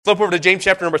Flip over to James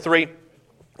chapter number 3.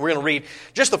 We're going to read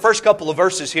just the first couple of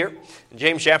verses here in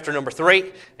James chapter number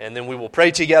 3, and then we will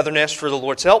pray together and ask for the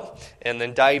Lord's help, and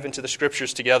then dive into the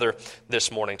Scriptures together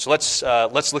this morning. So let's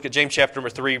look at James chapter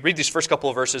number 3, read these first couple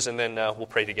of verses, and then we'll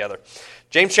pray together.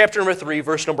 James chapter number 3,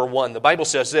 verse number 1, the Bible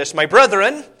says this, "My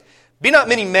brethren, be not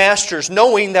many masters,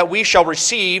 knowing that we shall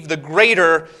receive the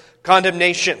greater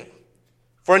condemnation.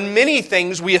 For in many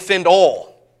things we offend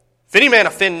all. If any man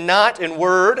offend not in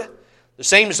word, the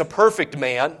same is a perfect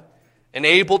man, and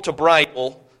able to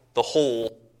bridle the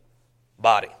whole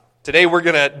body." Today we're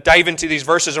going to dive into these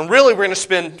verses, and really we're going to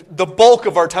spend the bulk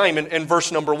of our time in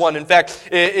verse number 1. In fact,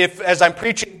 if as I'm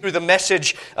preaching through the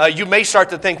message, you may start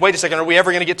to think, wait a second, are we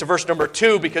ever going to get to verse number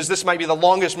 2? Because this might be the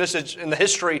longest message in the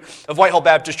history of Whitehall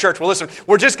Baptist Church. Well, listen,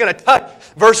 we're just going to touch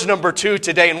verse number 2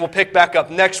 today, and we'll pick back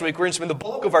up next week. We're going to spend the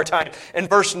bulk of our time in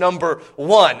verse number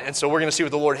 1. And so we're going to see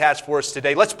what the Lord has for us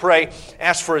today. Let's pray,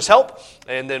 ask for His help,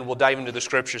 and then we'll dive into the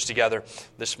Scriptures together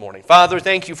this morning. Father,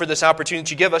 thank you for this opportunity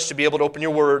you give us to be able to open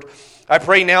your Word. I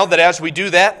pray now that as we do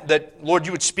that, Lord,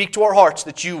 you would speak to our hearts,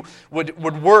 that you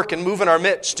would work and move in our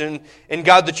midst, and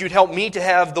God, that you'd help me to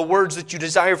have the words that you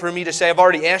desire for me to say. I've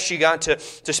already asked you, God, to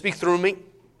speak through me.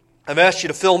 I've asked you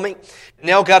to fill me.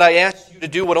 Now, God, I ask you to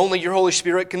do what only your Holy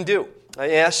Spirit can do.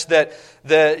 I ask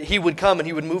that He would come and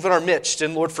He would move in our midst.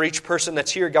 And Lord, for each person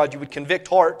that's here, God, you would convict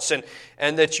hearts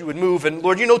and that you would move. And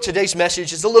Lord, you know today's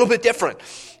message is a little bit different.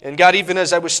 And God, even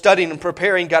as I was studying and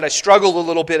preparing, God, I struggled a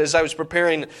little bit as I was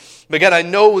preparing. But God, I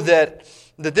know that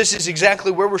this is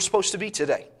exactly where we're supposed to be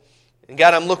today. And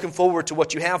God, I'm looking forward to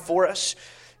what you have for us,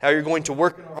 how you're going to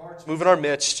work in our hearts, move in our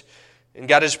midst. And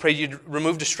God, I just pray you'd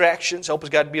remove distractions. Help us,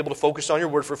 God, to be able to focus on your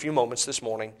word for a few moments this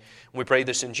morning. And we pray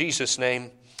this in Jesus'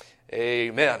 name.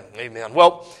 Amen. Amen.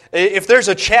 Well, if there's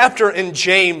a chapter in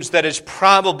James that is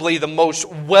probably the most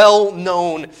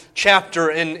well-known chapter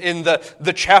in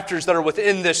the chapters that are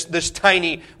within this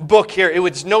tiny book here, it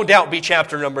would no doubt be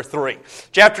chapter number 3.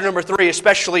 Chapter number 3,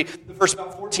 especially the first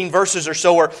about 14 verses or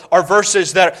so, are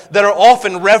verses that are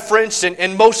often referenced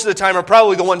and most of the time are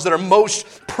probably the ones that are most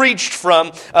preached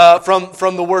from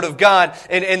the Word of God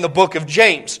in the book of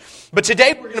James. But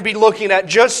today we're going to be looking at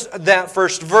just that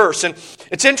first verse. And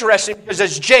it's interesting because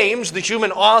as James, the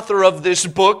human author of this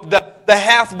book, the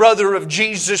half-brother of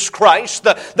Jesus Christ,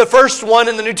 the first one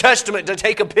in the New Testament to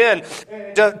take a pen,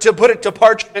 to put it to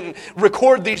parchment and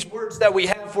record these words that we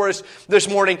have for us this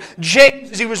morning,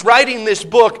 James, as he was writing this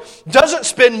book, doesn't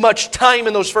spend much time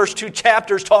in those first 2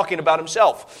 chapters talking about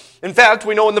himself. In fact,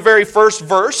 we know in the very first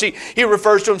verse, he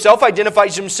refers to himself,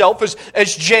 identifies himself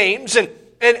as James, and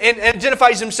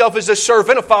identifies himself as a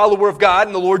servant, a follower of God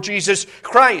and the Lord Jesus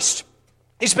Christ.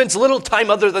 He spends little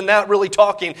time other than that really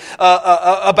talking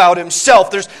about himself.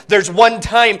 There's one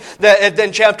time that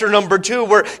then chapter number 2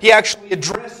 where he actually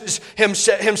addresses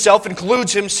himself,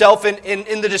 includes himself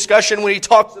in the discussion when he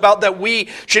talks about that we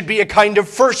should be a kind of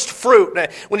first fruit,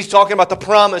 when he's talking about the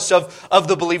promise of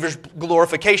the believer's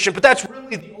glorification. But that's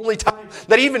really the only time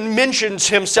that he even mentions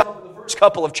himself.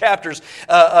 Couple of chapters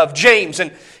of James,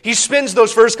 and he spends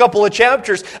those first couple of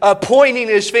chapters pointing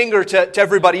his finger to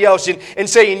everybody else and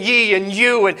saying ye and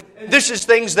you, and this is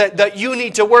things that you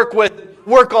need to work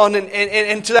on,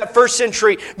 and to that first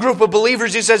century group of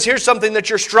believers, he says, here's something that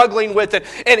you're struggling with,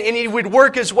 and he would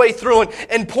work his way through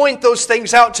and point those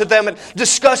things out to them and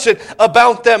discuss it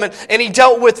about them, and he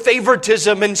dealt with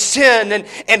favoritism and sin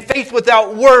and faith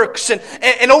without works, and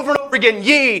over and over again,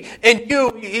 ye and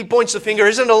you, he points the finger.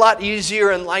 Isn't it a lot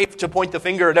easier in life to point the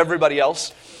finger at everybody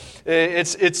else?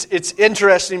 It's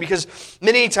interesting because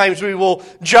many times we will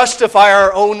justify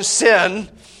our own sin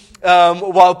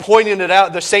while pointing it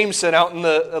out, the same sin out in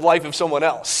the life of someone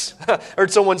else. I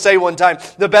heard someone say one time,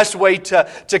 the best way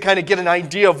to kind of get an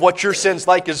idea of what your sin's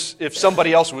like is if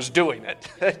somebody else was doing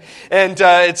it. And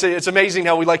it's amazing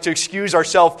how we like to excuse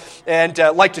ourselves and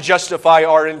like to justify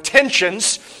our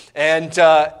intentions and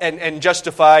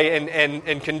justify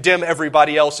and condemn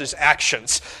everybody else's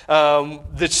actions.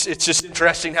 It's just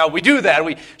interesting how we do that.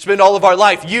 We spend all of our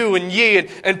life, you and ye,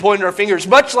 and pointing our fingers,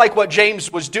 much like what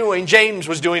James was doing. James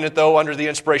was doing it, though, under the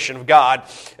inspiration of God,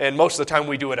 and most of the time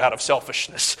we do it out of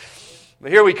selfishness.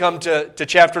 But here we come to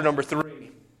chapter number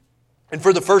 3. And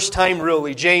for the first time,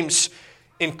 really, James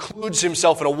includes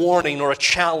himself in a warning or a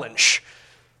challenge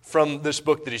from this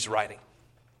book that he's writing.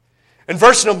 In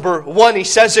verse number 1, he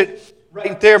says it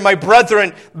right there, "My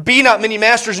brethren, be not many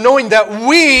masters, knowing that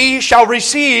we shall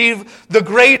receive the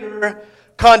greater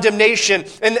condemnation."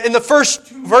 And in the first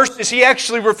 2 verses, he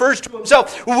actually refers to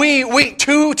himself. We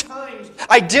 2 times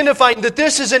identifying that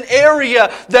this is an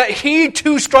area that he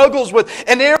too struggles with,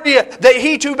 an area that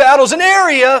he too battles, an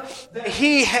area that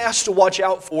he has to watch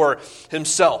out for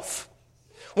himself.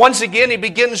 Once again, he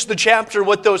begins the chapter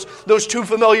with those two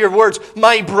familiar words,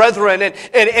 my brethren.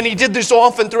 And he did this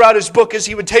often throughout his book as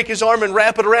he would take his arm and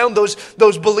wrap it around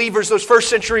those believers, those first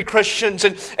century Christians,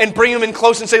 and bring them in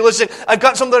close and say, listen, I've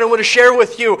got something I want to share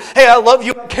with you. Hey, I love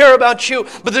you, I care about you,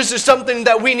 but this is something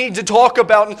that we need to talk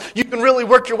about. And you can really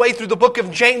work your way through the book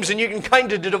of James, and you can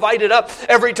kind of divide it up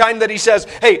every time that he says,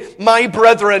 hey, my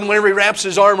brethren, whenever he wraps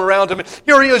his arm around him.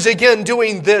 Here he is again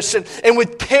doing this, and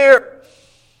with care,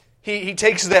 He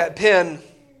takes that pen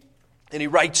and he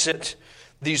writes it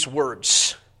these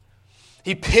words.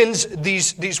 He pins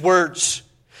these words.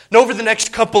 And over the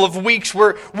next couple of weeks,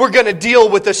 we're going to deal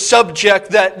with a subject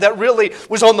that really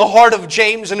was on the heart of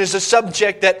James and is a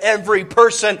subject that every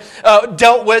person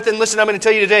dealt with. And listen, I'm going to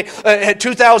tell you today,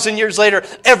 2,000 years later,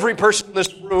 every person in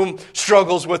this room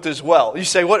struggles with as well. You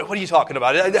say, what are you talking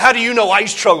about? How do you know I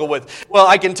struggle with? Well,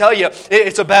 I can tell you,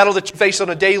 it's a battle that you face on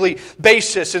a daily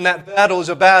basis, and that battle is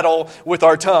a battle with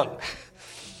our tongue.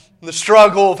 The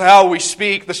struggle of how we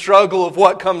speak, the struggle of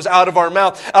what comes out of our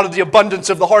mouth, out of the abundance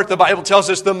of the heart. The Bible tells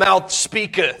us the mouth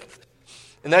speaketh.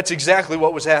 And that's exactly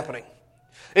what was happening.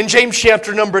 In James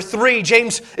chapter number 3,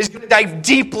 James is going to dive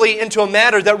deeply into a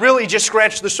matter that really just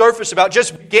scratched the surface about,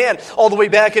 just began all the way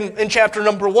back in chapter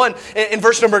number 1. In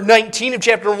verse number 19 of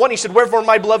chapter 1, he said, wherefore,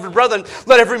 my beloved brethren,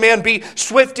 let every man be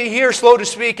swift to hear, slow to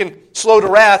speak, and slow to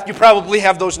wrath. You probably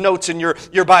have those notes in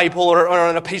your Bible or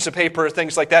on a piece of paper or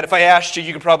things like that. If I asked you,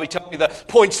 you could probably tell me the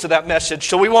points to that message.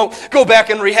 So we won't go back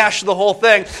and rehash the whole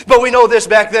thing. But we know this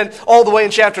back then, all the way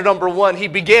in chapter number 1, he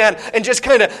began and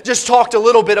just talked a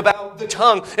little bit about the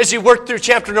tongue. As he worked through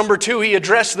chapter number 2, he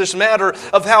addressed this matter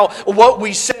of how what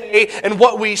we say and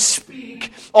what we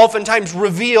speak oftentimes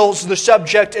reveals the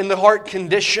subject and the heart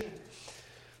condition.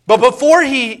 But before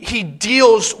he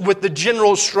deals with the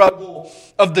general struggle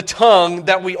of the tongue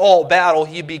that we all battle,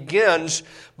 he begins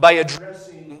by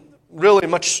addressing really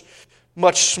much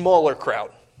smaller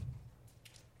crowd.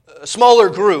 A smaller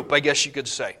group, I guess you could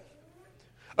say.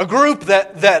 A group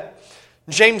that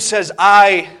James says,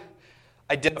 I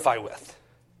identify with.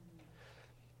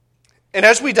 And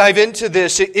as we dive into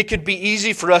this, it could be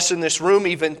easy for us in this room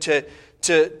even to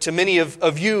many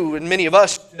of you and many of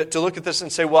us to look at this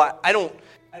and say, well, I don't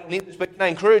need this, but can I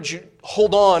encourage you,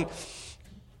 hold on,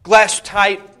 clasp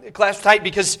tight,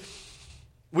 because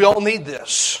we all need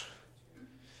this.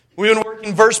 We've been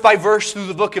working verse by verse through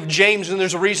the book of James, and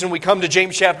there's a reason we come to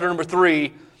James chapter number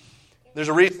 3. There's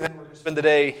a reason that we're going to spend the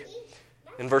day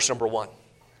in verse number 1.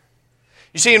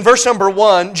 You see, in verse number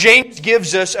 1, James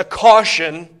gives us a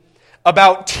caution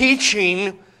about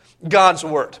teaching God's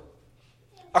Word.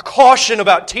 A caution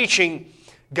about teaching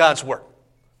God's Word.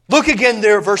 Look again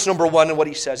there, verse number 1, and what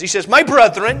he says. He says, my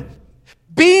brethren,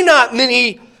 be not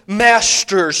many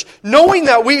masters, knowing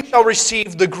that we shall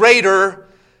receive the greater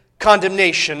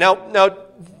condemnation. Now,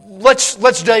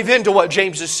 let's dive into what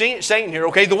James is saying here,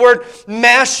 okay? The word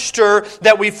master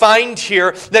that we find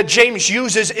here that James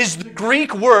uses is the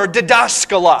Greek word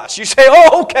didaskalos. You say,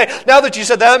 oh, okay, now that you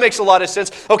said that makes a lot of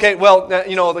sense. Okay, well,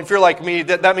 if you're like me,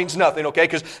 that means nothing, okay?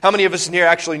 Because how many of us in here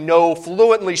actually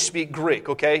fluently speak Greek,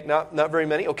 okay? Not very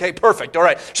many? Okay, perfect, all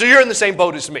right. So you're in the same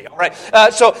boat as me, all right?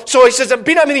 So he says,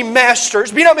 be not many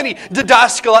masters, be not many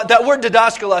didaskalos. That word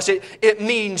didaskalos, it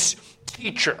means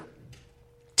teacher.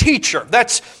 Teacher.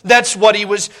 That's what he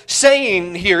was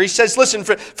saying here. He says, listen,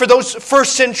 for those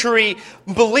first century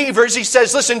believers, he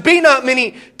says, listen, be not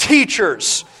many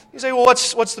teachers. You say, well,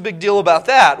 what's the big deal about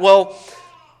that? Well,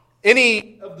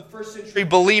 any of the first century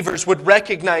believers would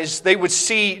recognize, they would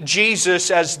see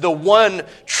Jesus as the one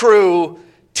true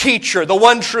teacher, the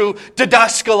one true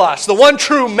didaskalos, the one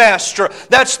true master.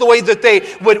 That's the way that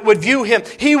they would view him.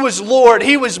 He was Lord,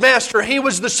 he was master, he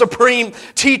was the supreme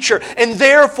teacher. And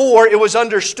therefore, it was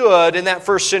understood in that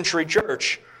first century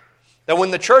church that when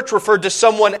the church referred to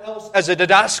someone else as a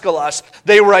didaskalos,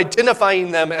 they were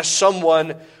identifying them as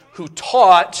someone who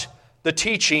taught the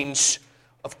teachings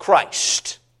of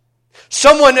Christ.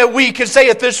 Someone that we can say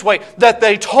it this way, that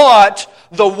they taught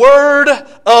the Word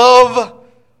of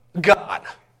God.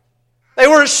 They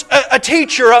were a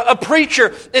teacher, a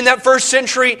preacher in that first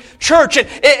century church.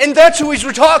 And that's who he's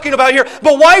talking about here.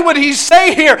 But why would he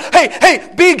say here,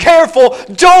 hey, be careful.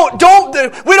 We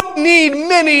don't need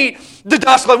many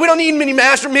didaskalos. We don't need many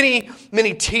masters,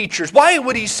 many teachers. Why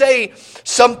would he say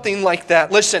something like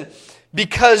that? Listen,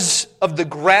 because of the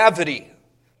gravity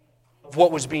of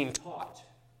what was being taught.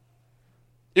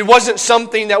 It wasn't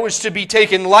something that was to be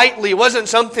taken lightly. It wasn't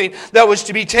something that was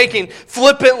to be taken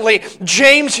flippantly.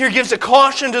 James here gives a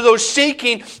caution to those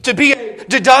seeking to be a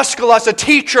didaskalos, a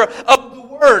teacher of the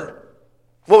Word.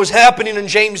 What was happening in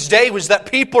James' day was that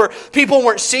people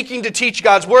weren't seeking to teach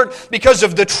God's Word because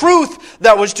of the truth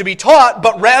that was to be taught,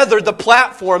 but rather the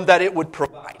platform that it would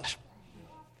provide.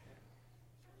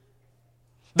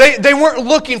 They weren't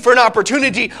looking for an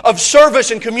opportunity of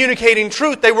service and communicating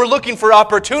truth. They were looking for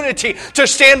opportunity to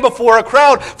stand before a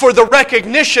crowd for the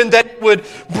recognition that it would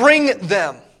bring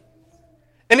them.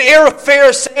 An air of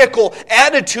pharisaical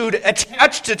attitude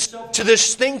attached itself to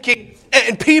this thinking,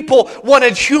 and people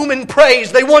wanted human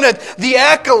praise. They wanted the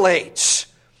accolades.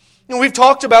 And we've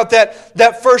talked about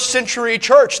that first century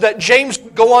church that James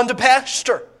would go on to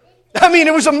pastor. I mean,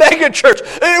 it was a mega church.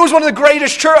 It was one of the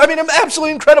greatest churches. I mean,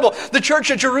 absolutely incredible. The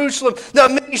church at Jerusalem, now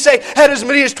many say, had as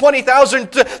many as 20,000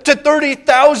 to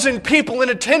 30,000 people in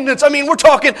attendance. I mean, we're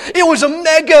talking, it was a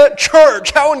mega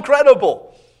church. How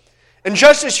incredible. And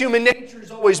just as human nature has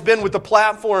always been with the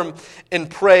platform and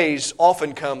praise,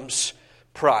 often comes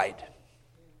pride.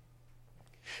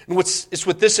 And it's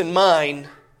with this in mind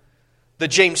that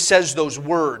James says those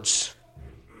words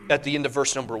at the end of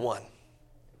verse number 1.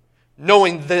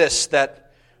 Knowing this,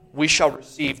 that we shall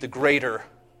receive the greater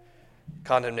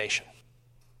condemnation.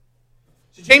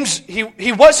 So James,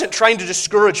 he wasn't trying to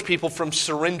discourage people from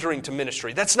surrendering to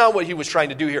ministry. That's not what he was trying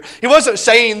to do here. He wasn't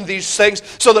saying these things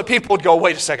so that people would go,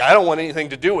 wait a second, I don't want anything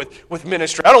to do with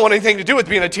ministry. I don't want anything to do with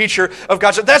being a teacher of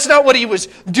God. So that's not what he was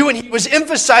doing. He was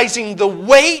emphasizing the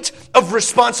weight of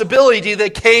responsibility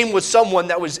that came with someone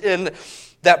that was in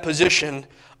that position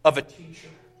of a teacher.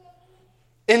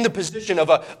 In the position of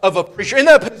a preacher, in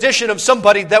that position of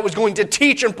somebody that was going to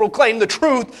teach and proclaim the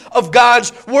truth of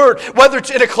God's Word, whether it's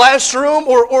in a classroom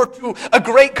or to a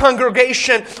great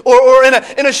congregation or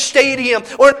in a stadium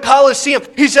or in a coliseum.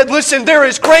 He said, listen, there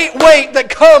is great weight that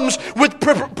comes with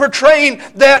portraying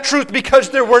that truth, because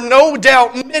there were no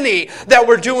doubt many that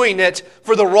were doing it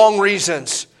for the wrong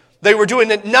reasons. They were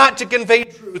doing it not to convey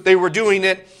truth. They were doing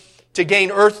it to gain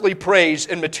earthly praise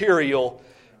and material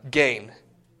gain.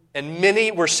 And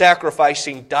many were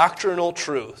sacrificing doctrinal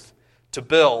truth to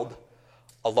build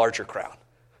a larger crowd.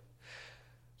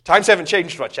 Times haven't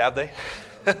changed much, have they?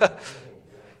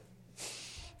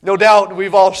 No doubt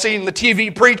we've all seen the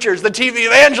TV preachers, the TV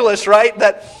evangelists, right?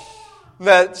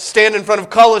 That stand in front of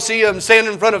coliseums, stand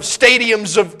in front of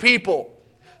stadiums of people.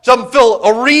 Some fill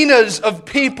arenas of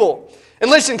people. And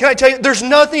listen, can I tell you, there's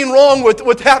nothing wrong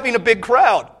with having a big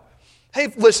crowd. Hey,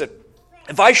 listen.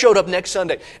 If I showed up next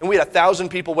Sunday and we had 1,000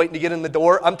 people waiting to get in the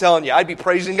door, I'm telling you, I'd be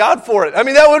praising God for it. I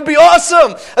mean, that would be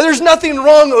awesome. There's nothing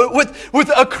wrong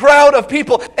with a crowd of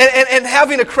people and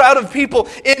having a crowd of people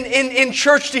in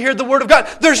church to hear the Word of God.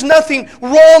 There's nothing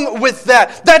wrong with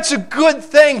that. That's a good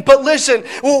thing. But listen,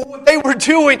 what they were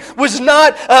doing was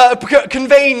not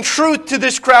conveying truth to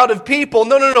this crowd of people.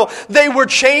 No. They were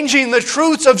changing the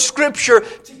truths of Scripture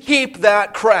to keep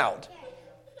that crowd.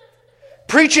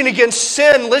 Preaching against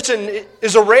sin, listen,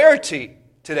 is a rarity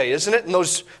today, isn't it, in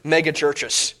those mega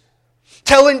churches?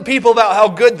 Telling people about how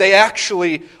good they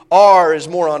actually are is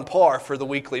more on par for the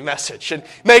weekly message. And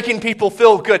making people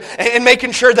feel good. And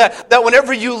making sure that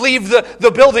whenever you leave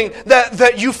the building,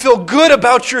 that you feel good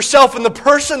about yourself and the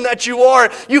person that you are.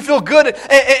 You feel good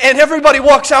and everybody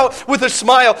walks out with a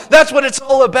smile. That's what it's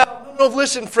all about. No,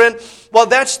 listen, friend, while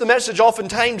that's the message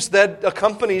oftentimes that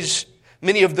accompanies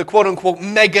many of the quote-unquote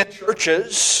mega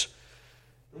churches,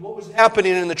 what was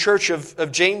happening in the church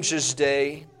of James's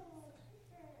day,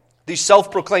 these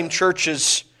self-proclaimed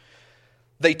churches,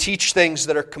 they teach things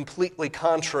that are completely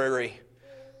contrary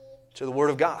to the Word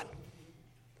of God.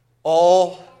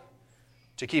 All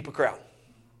to keep a crowd.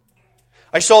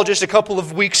 I saw just a couple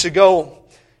of weeks ago,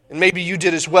 and maybe you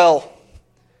did as well,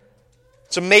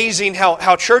 it's amazing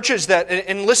how churches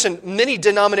and listen, many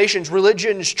denominations,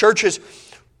 religions, churches,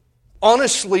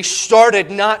 honestly started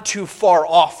not too far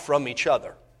off from each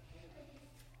other.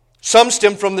 Some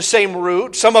stem from the same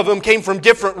root. Some of them came from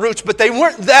different roots, but they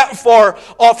weren't that far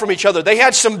off from each other. They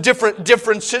had some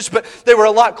differences, but they were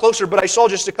a lot closer. But I saw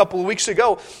just a couple of weeks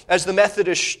ago, as the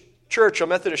Methodist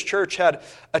Church had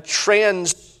a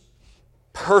trans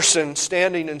person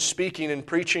standing and speaking and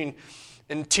preaching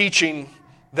and teaching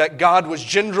that God was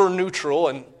gender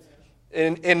neutral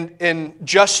and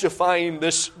justifying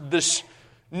this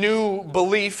new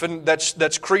belief and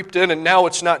that's creeped in, and now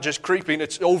it's not just creeping,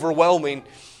 it's overwhelming.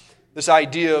 This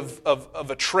idea of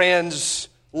a trans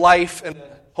life and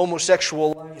a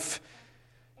homosexual life.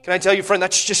 Can I tell you, friend,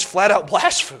 that's just flat out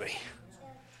blasphemy.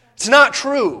 It's not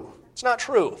true. It's not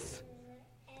truth.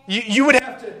 You would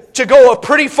have to go a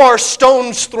pretty far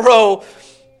stone's throw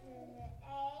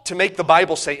to make the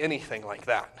Bible say anything like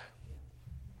that.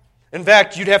 In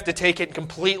fact, you'd have to take it and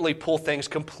completely pull things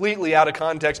completely out of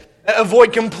context,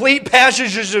 avoid complete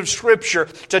passages of Scripture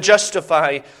to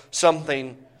justify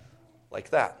something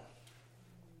like that.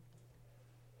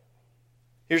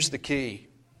 Here's the key.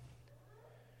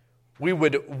 We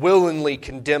would willingly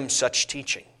condemn such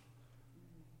teaching.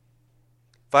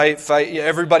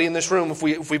 Everybody in this room,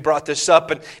 if we brought this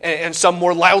up, and some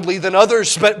more loudly than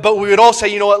others, but we would all say,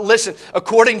 you know what, listen,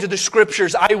 according to the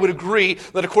Scriptures, I would agree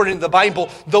that according to the Bible,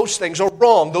 those things are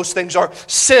wrong. Those things are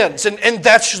sins. And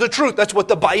that's the truth. That's what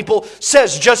the Bible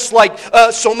says. Just like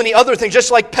so many other things,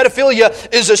 just like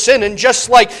pedophilia is a sin, and just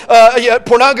like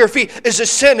pornography is a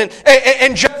sin,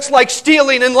 and just like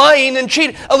stealing and lying and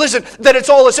cheating, listen, that it's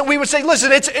all a sin. We would say,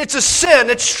 listen, it's a sin.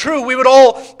 It's true. We would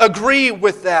all agree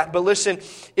with that. But listen,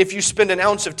 if you spend an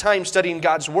ounce of time studying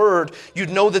God's Word, you'd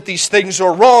know that these things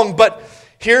are wrong. But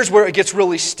here's where it gets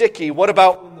really sticky. What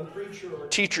about when the preacher or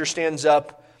teacher stands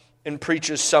up and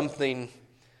preaches something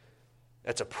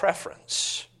that's a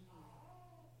preference?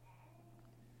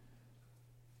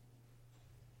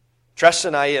 Tressa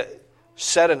and I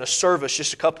sat in a service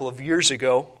just a couple of years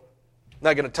ago. I'm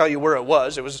not going to tell you where it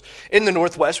was. It was in the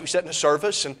Northwest. We sat in a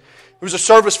service, and it was a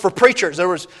service for preachers. There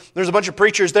was a bunch of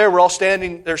preachers there. We're all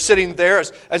standing. They're sitting there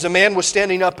as a man was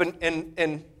standing up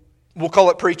and we'll call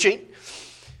it preaching.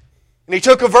 And he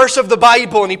took a verse of the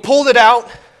Bible and he pulled it out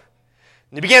and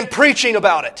he began preaching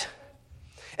about it.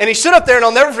 And he stood up there, and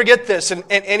I'll never forget this. And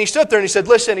he stood up there and he said,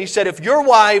 "Listen," he said, "if your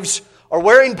wives are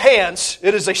wearing pants,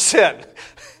 it is a sin."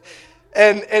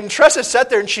 And Tressa sat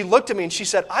there and she looked at me and she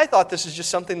said, "I thought this is just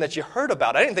something that you heard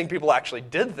about. I didn't think people actually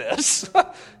did this."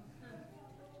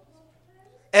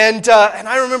 And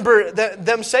I remember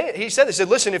them saying, they said,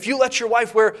 "Listen, if you let your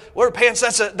wife wear pants,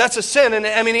 that's a sin." And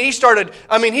I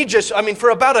mean, for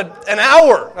about an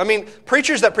hour. I mean,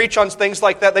 preachers that preach on things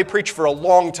like that, they preach for a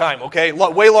long time, okay?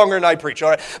 Way longer than I preach,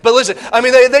 all right? But listen, I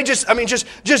mean, they just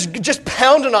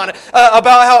pounding on it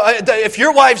about how if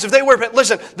your wives, if they wear pants,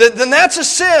 listen, then that's a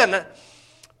sin.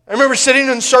 I remember sitting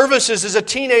in services as a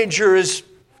teenager, as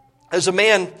a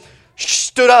man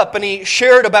stood up and he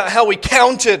shared about how he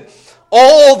counted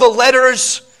all the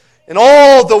letters and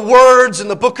all the words in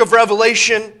the book of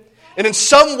Revelation. And in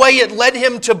some way it led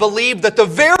him to believe that the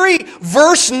very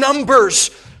verse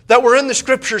numbers that were in the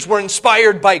Scriptures were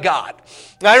inspired by God.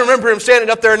 And I remember him standing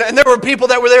up there, and there were people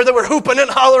that were there that were hooping and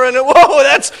hollering, and whoa,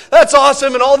 that's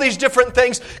awesome, and all these different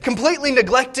things, completely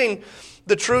neglecting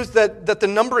the truth that the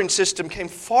numbering system came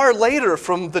far later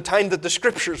from the time that the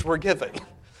Scriptures were given.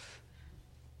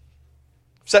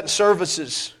 Sat in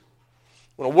services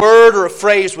when a word or a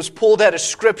phrase was pulled out of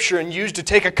Scripture and used to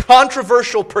take a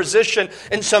controversial position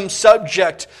in some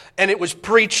subject, and it was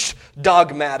preached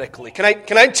dogmatically. Can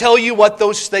I tell you what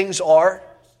those things are?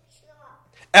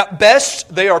 At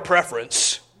best, they are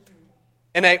preference,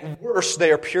 and at worst,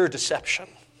 they are pure deception.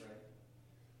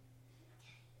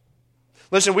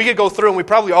 Listen, we could go through, and we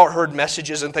probably all heard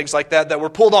messages and things like that were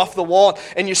pulled off the wall,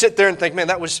 and you sit there and think, man,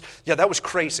 that was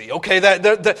crazy. Okay,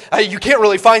 you can't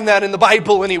really find that in the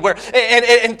Bible anywhere,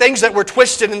 and things that were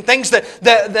twisted and things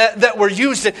that were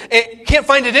used, and you can't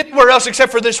find it anywhere else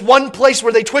except for this one place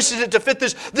where they twisted it to fit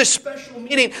this special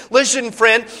meaning. Listen,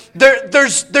 friend,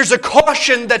 there's a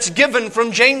caution that's given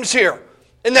from James here,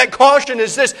 and that caution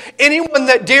is this: anyone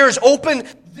that dares open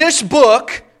this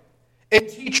book and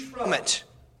teach from it.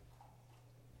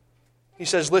 He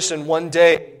says, listen, one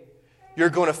day you're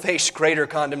going to face greater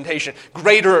condemnation,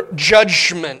 greater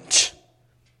judgment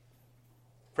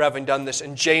for having done this.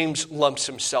 And James lumps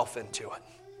himself into it.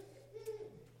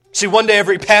 See, one day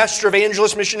every pastor,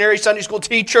 evangelist, missionary, Sunday school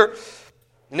teacher,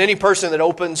 and any person that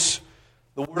opens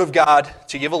the Word of God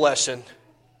to give a lesson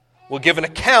will give an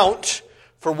account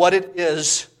for what it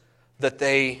is that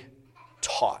they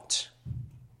taught.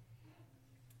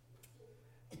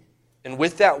 And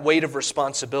with that weight of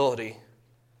responsibility,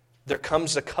 there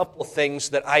comes a couple things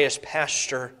that I as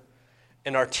pastor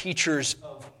and our teachers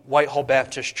of Whitehall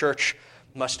Baptist Church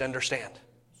must understand.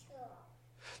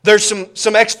 There's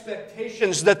some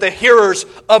expectations that the hearers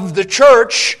of the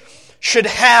church should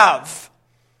have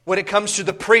when it comes to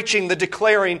the preaching, the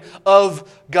declaring of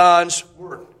God's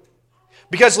Word.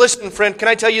 Because listen, friend, can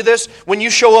I tell you this? When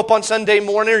you show up on Sunday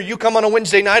morning, or you come on a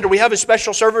Wednesday night, or we have a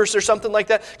special service or something like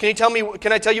that, can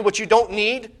I tell you what you don't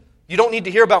need? You don't need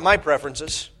to hear about my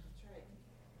preferences.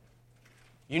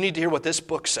 You need to hear what this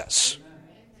book says.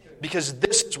 Because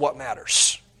this is what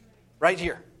matters. Right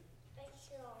here.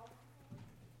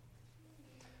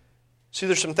 See,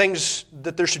 there's some things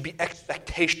that there should be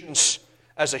expectations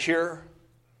as a hearer.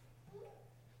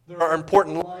 There are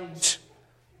important lines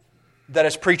that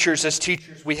as preachers, as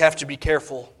teachers, we have to be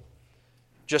careful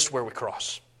just where we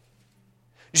cross.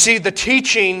 You see, the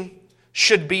teaching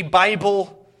should be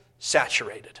Bible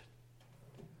saturated.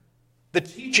 The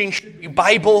teaching should be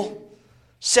Bible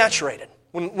saturated.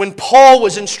 When Paul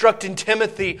was instructing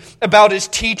Timothy about his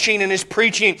teaching and his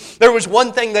preaching, there was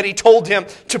one thing that he told him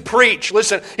to preach.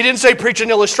 Listen, he didn't say preach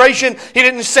an illustration. He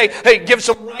didn't say, hey, give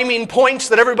some rhyming points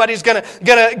that everybody's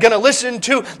gonna listen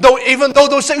to. Even though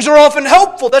those things are often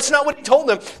helpful, that's not what he told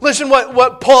them. Listen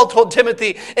what Paul told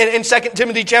Timothy in 2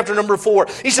 Timothy chapter number 4.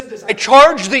 He said this, I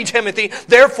charge thee, Timothy,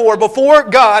 therefore, before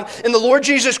God and the Lord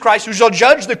Jesus Christ, who shall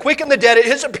judge the quick and the dead at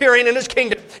his appearing in his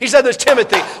kingdom. He said this,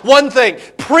 Timothy, one thing,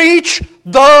 preach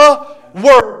the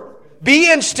word.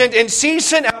 Be instant in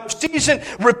season, out of season,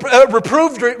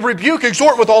 reprove, rebuke,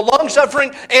 exhort with all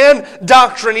long-suffering and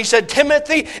doctrine. He said,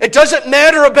 Timothy, it doesn't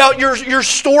matter about your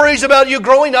stories about you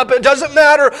growing up. It doesn't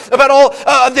matter about all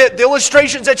the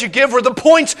illustrations that you give or the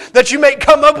points that you may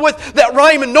come up with that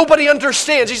rhyme and nobody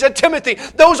understands. He said, Timothy,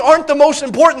 those aren't the most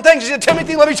important things. He said,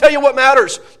 Timothy, let me tell you what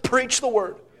matters. Preach the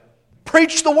word.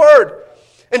 Preach the word.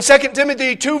 In 2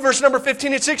 Timothy 2, verse number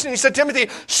 15 and 16, he said, Timothy,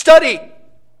 study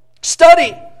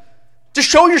to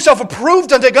show yourself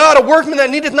approved unto God, a workman that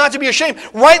needeth not to be ashamed,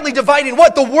 rightly dividing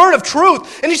what? The word of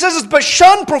truth. And he says, but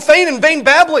shun profane and vain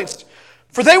babblings,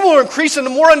 for they will increase into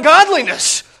more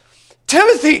ungodliness.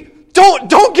 Timothy,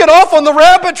 don't get off on the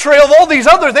rabbit trail of all these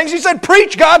other things. He said,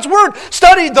 preach God's word.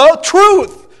 Study the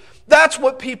truth. That's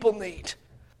what people need.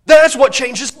 That's what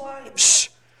changes lives.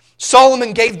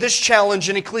 Solomon gave this challenge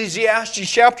in Ecclesiastes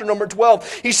chapter number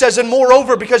 12. He says, and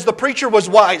moreover, because the preacher was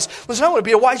wise. Listen, I want to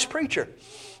be a wise preacher.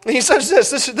 And he says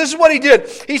this is what he did.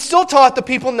 He still taught the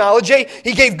people knowledge.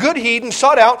 He gave good heed and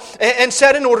sought out and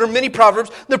set in order many proverbs.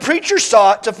 The preacher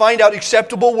sought to find out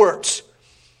acceptable words.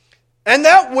 And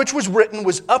that which was written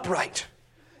was upright,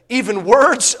 even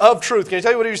words of truth. Can I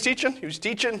tell you what he was teaching? He was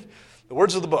teaching the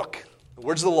words of the book, the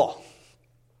words of the law.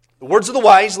 The words of the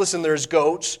wise, listen, there's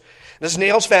goats, and there's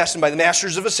nails fastened by the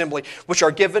masters of assembly, which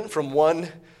are given from one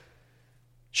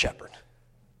shepherd.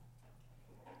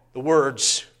 The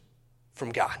words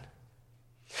from God.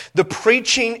 The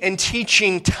preaching and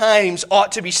teaching times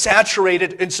ought to be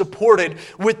saturated and supported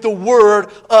with the Word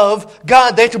of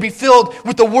God. They have to be filled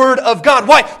with the Word of God.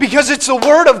 Why? Because it's the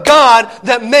Word of God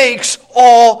that makes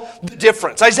all the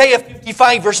difference. Isaiah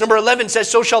 55 verse number 11 says,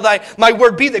 so shall my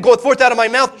word be that goeth forth out of my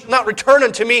mouth, it shall not return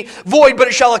unto me void, but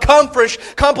it shall accomplish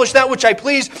that which I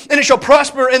please, and it shall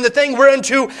prosper in the thing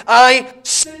whereunto I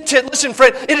sent it. Listen,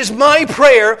 friend, it is my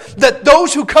prayer that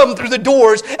those who come through the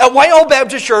doors at Whitehall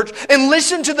Baptist Church and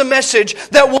listen to the message,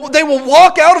 that they will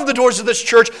walk out of the doors of this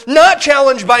church not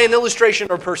challenged by an illustration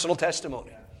or personal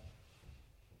testimony.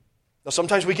 Now,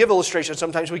 sometimes we give illustrations,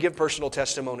 sometimes we give personal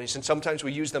testimonies, and sometimes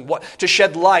we use them to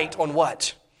shed light on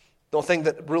what? The thing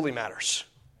that really matters.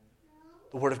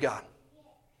 The Word of God.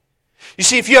 You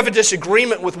see, if you have a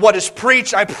disagreement with what is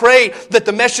preached, I pray that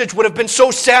the message would have been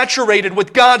so saturated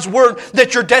with God's Word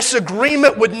that your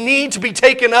disagreement would need to be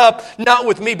taken up, not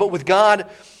with me, but with God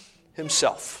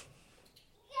Himself.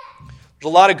 There's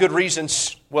a lot of good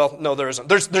reasons. Well, no, there isn't.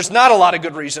 There's not a lot of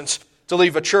good reasons to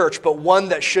leave a church, but one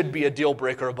that should be a deal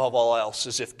breaker above all else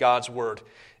is if God's Word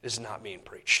is not being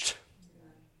preached.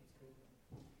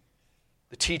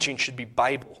 The teaching should be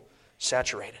Bible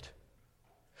saturated.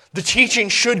 The teaching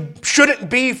shouldn't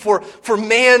be for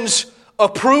man's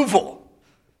approval.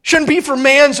 Shouldn't be for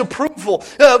man's approval.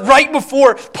 Right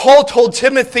before Paul told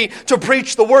Timothy to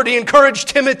preach the word, he encouraged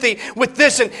Timothy with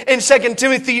this in 2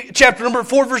 Timothy chapter number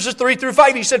 4, verses 3 through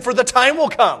 5. He said, for the time will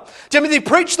come. Timothy,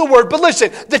 preach the word. But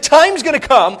listen, the time's going to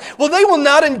come. Well, they will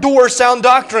not endure sound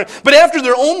doctrine, but after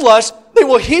their own lust, they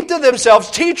will heap to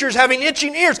themselves teachers having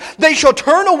itching ears. They shall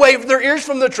turn away their ears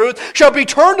from the truth, shall be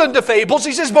turned unto fables.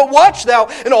 He says, but watch thou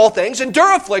in all things,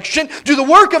 endure affliction, do the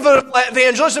work of an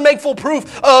evangelist, and make full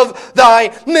proof of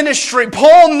thy ministry.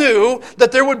 Paul knew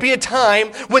that there would be a time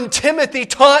when Timothy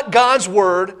taught God's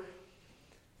word,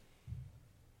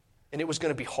 and it was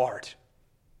going to be hard.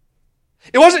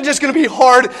 It wasn't just going to be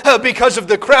hard because of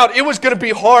the crowd. It was going to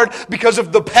be hard because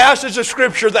of the passage of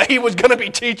Scripture that he was going to be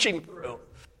teaching through.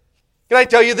 Can I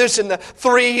tell you this, in the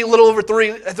little over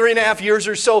three and a half years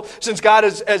or so since God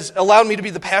has allowed me to be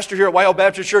the pastor here at Whitehall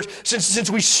Baptist Church,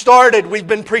 since we started, we've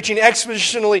been preaching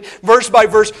expositionally, verse by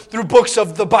verse, through books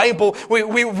of the Bible.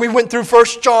 We went through 1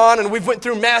 John, and we went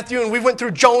through Matthew, and we went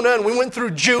through Jonah, and we went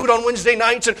through Jude on Wednesday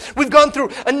nights, and we've gone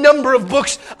through a number of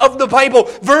books of the Bible,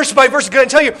 verse by verse. Can I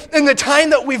tell you, in the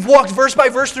time that we've walked verse by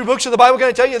verse through books of the Bible, can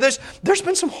I tell you this? There's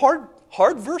been some hard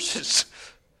verses.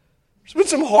 There's been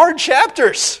some hard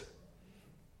chapters.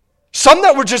 Some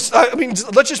that were just,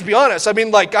 let's just be honest.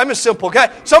 I'm a simple guy.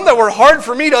 Some that were hard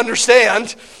for me to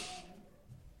understand.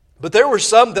 But there were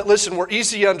some that, listen, were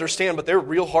easy to understand, but they were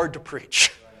real hard to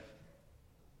preach.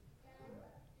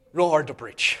 Real hard to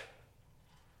preach.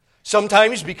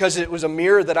 Sometimes because it was a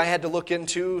mirror that I had to look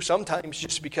into. Sometimes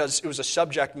just because it was a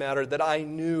subject matter that I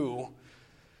knew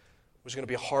was going to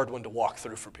be a hard one to walk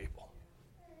through for people.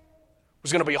 It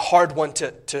was going to be a hard one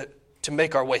to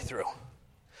make our way through.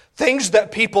 Things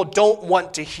that people don't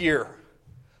want to hear.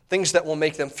 Things that will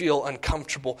make them feel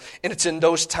uncomfortable. And it's in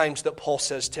those times that Paul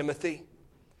says, Timothy,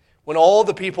 when all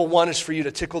the people want is for you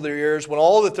to tickle their ears, when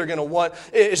all that they're going to want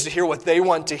is to hear what they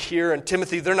want to hear, and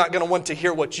Timothy, they're not going to want to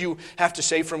hear what you have to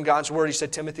say from God's Word. He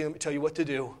said, Timothy, let me tell you what to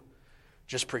do.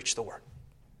 Just preach the Word.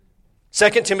 2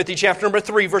 Timothy chapter number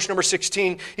 3, verse number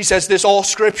 16, he says this, all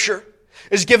Scripture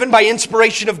is given by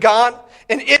inspiration of God,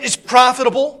 and it is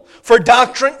profitable for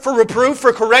doctrine, for reproof,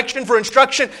 for correction, for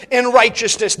instruction in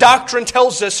righteousness. Doctrine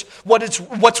tells us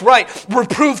what's right.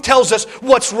 Reproof tells us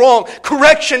what's wrong.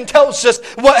 Correction tells us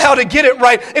how to get it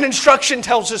right. And instruction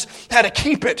tells us how to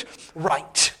keep it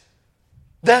right.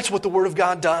 That's what the Word of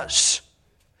God does.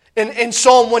 In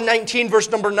Psalm 119, verse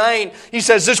number 9, he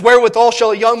says, this wherewithal shall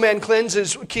a young man cleanse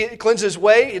his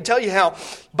way? I'll tell you how.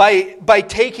 By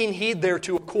taking heed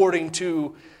thereto according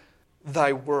to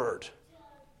thy word.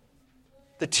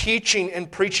 The teaching and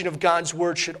preaching of God's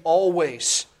Word should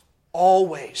always,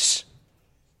 always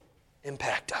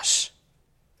impact us.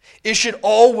 It should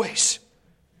always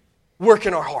work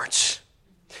in our hearts.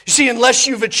 You see, unless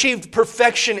you've achieved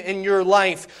perfection in your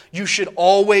life, you should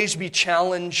always be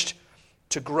challenged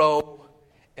to grow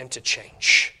and to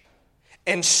change.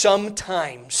 And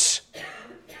sometimes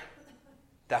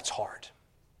that's hard.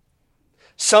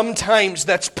 Sometimes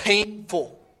that's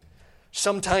painful.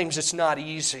 Sometimes it's not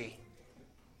easy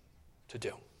to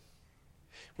do.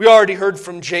 We already heard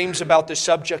from James about this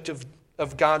subject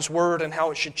of God's Word and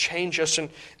how it should change us in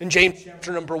James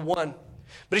chapter number 1.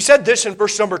 But he said this in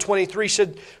verse number 23. He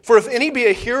said, for if any be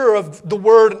a hearer of the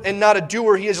Word and not a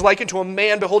doer, he is likened to a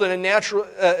man beholding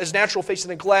his natural face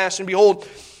in a glass. And behold,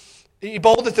 he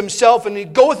beholdeth himself and he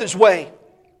goeth his way.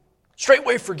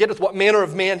 Straightway forgetteth what manner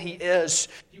of man he is.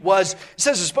 It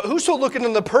says, but whoso looketh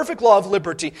in the perfect law of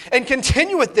liberty and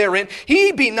continueth therein,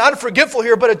 he be not a forgetful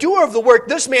hearer, but a doer of the work,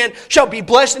 this man shall be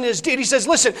blessed in his deed. He says,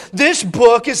 listen, this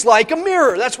book is like a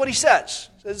mirror. That's what he says.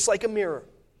 It's like a mirror.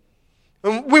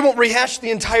 And we won't rehash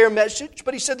the entire message,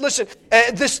 but he said, listen,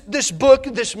 this book,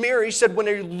 this mirror, he said, when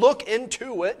you look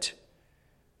into it,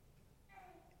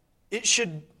 it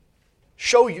should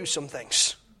show you some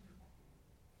things.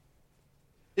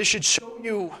 It should show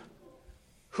you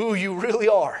who you really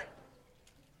are.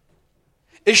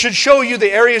 It should show you the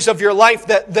areas of your life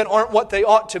that aren't what they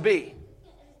ought to be.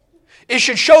 It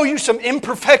should show you some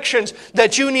imperfections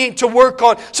that you need to work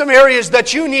on, some areas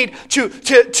that you need to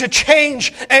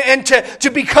change and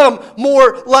to become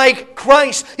more like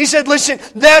Christ. He said, listen,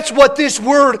 that's what this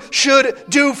Word should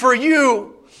do for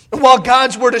you. And while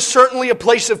God's Word is certainly a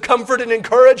place of comfort and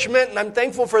encouragement, and I'm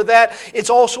thankful for that, it's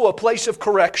also a place of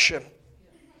correction.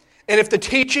 And if the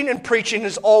teaching and preaching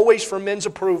is always for men's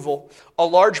approval, a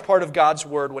large part of God's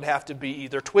Word would have to be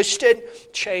either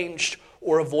twisted, changed,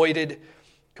 or avoided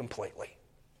completely.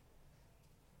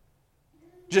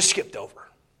 Just skipped over.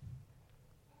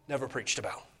 Never preached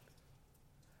about.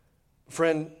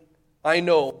 Friend, I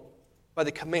know by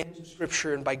the commands of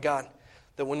Scripture and by God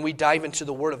that when we dive into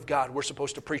the Word of God, we're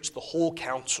supposed to preach the whole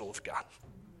counsel of God.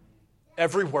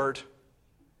 Every word,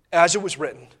 as it was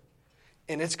written,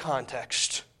 in its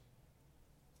context,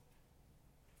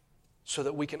 so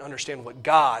that we can understand what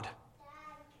God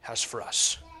has for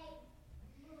us.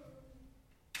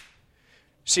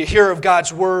 See, a hearer of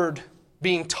God's Word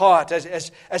being taught,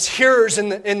 as hearers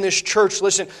in this church,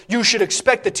 listen, you should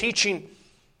expect the teaching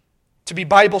to be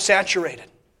Bible saturated.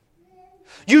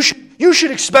 You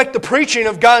should expect the preaching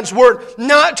of God's Word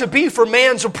not to be for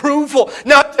man's approval,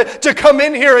 not to come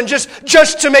in here and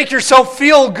just to make yourself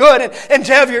feel good and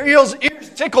to have your ears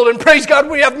tickled, and praise God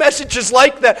we have messages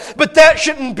like that. But that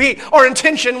shouldn't be our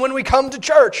intention when we come to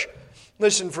church.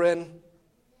 Listen, friend,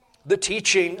 the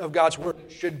teaching of God's Word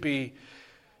should be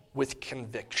with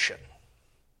conviction.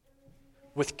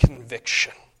 With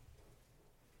conviction.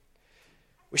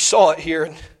 We saw it here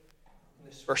in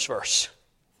this first verse.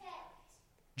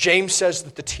 James says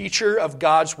that the teacher of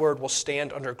God's Word will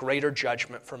stand under greater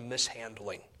judgment for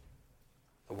mishandling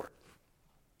the Word.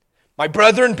 My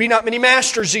brethren, be not many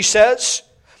masters, he says,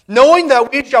 knowing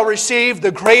that we shall receive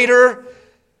the greater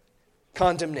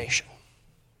condemnation.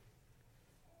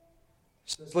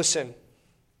 He says, listen,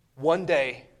 one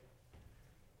day,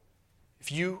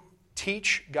 if you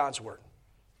teach God's Word,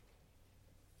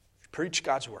 if you preach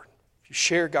God's Word, if you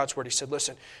share God's Word, he said,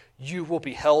 listen, you will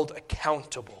be held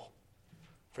accountable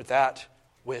for that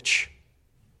which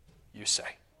you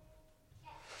say.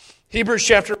 Hebrews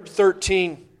chapter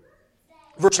 13,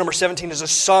 verse number 17 is a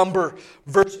somber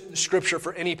verse in the Scripture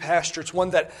for any pastor. It's one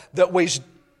that weighs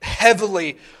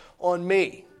heavily on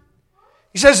me.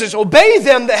 He says this, obey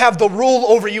them that have the rule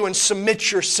over you and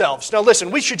submit yourselves. Now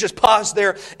listen, we should just pause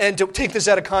there and take this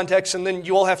out of context, and then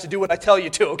you all have to do what I tell you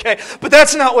to, okay? But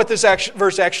that's not what this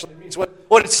verse actually means.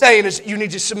 What it's saying is you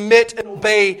need to submit and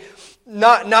obey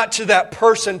not to that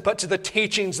person, but to the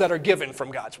teachings that are given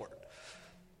from God's Word.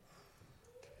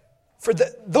 For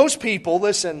those people,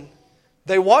 listen,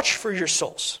 they watch for your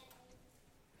souls,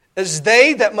 as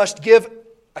they that must give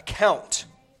account,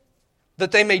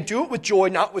 that they may do it with joy,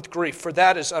 not with grief, for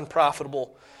that is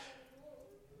unprofitable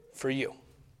for you.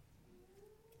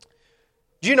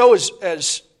 Do you know,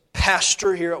 as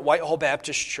pastor here at Whitehall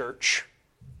Baptist Church,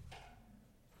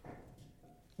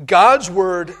 God's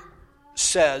Word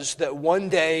says that one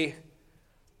day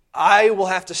I will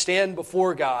have to stand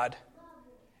before God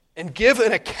and give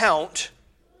an account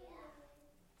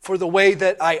for the way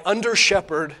that I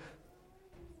under-shepherd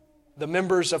the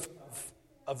members of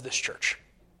this church.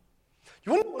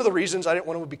 You want to know one of the reasons I didn't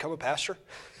want to become a pastor?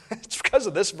 It's because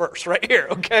of this verse right here,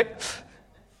 okay?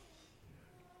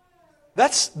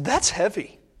 That's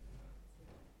heavy.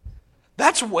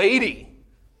 That's weighty.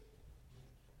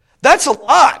 That's a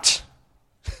lot.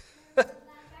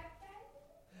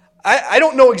 I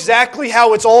don't know exactly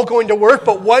how it's all going to work,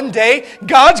 but one day,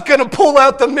 God's going to pull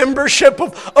out the membership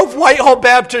of Whitehall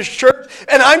Baptist Church,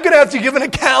 and I'm going to have to give an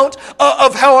account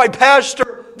of how I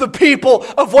pastor the people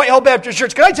of Whitehall Baptist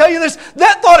Church. Can I tell you this?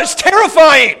 That thought is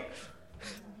terrifying.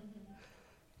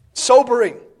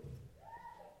 Sobering.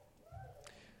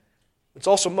 It's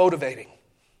also motivating.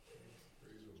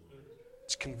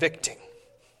 It's convicting.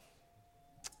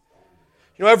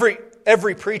 You know,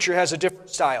 every preacher has a different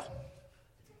style.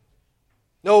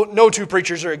 No two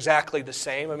preachers are exactly the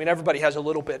same. I mean, everybody has a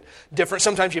little bit different.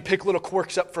 Sometimes you pick little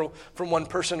quirks up from one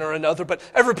person or another, but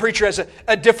every preacher has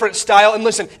a different style. And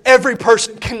listen, every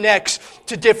person connects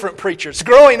to different preachers.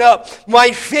 Growing up, my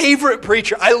favorite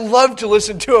preacher, I loved to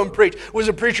listen to him preach, was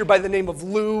a preacher by the name of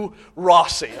Lou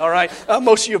Rossi, all right?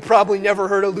 Most of you have probably never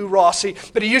heard of Lou Rossi,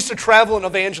 but he used to travel in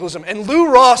evangelism. And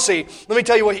Lou Rossi, let me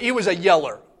tell you what, he was a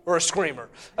yeller. Or a screamer.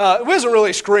 It wasn't really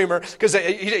a screamer because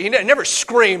he never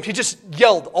screamed. He just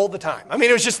yelled all the time. I mean,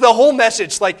 it was just the whole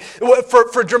message. Like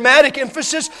for dramatic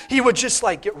emphasis, he would just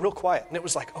like get real quiet, and it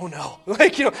was like, oh no,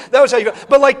 like that was how you go.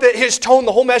 But like his tone,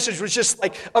 the whole message was just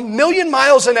like 1,000,000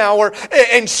 miles an hour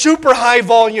and super high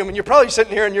volume. And you're probably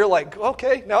sitting here and you're like,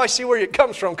 okay, now I see where it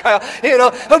comes from, Kyle.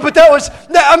 But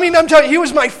I'm telling you, he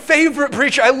was my favorite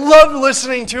preacher. I loved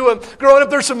listening to him growing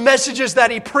up. There's some messages that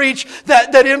he preached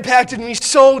that impacted me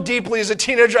so deeply as a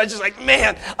teenager. I was just like,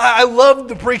 man, I loved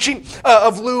the preaching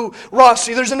of Lou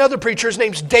Rossi. There's another preacher, his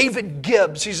name's David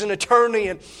Gibbs. He's an attorney,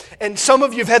 and some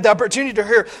of you have had the opportunity to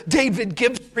hear David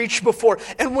Gibbs preach before.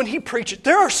 And when he preaches,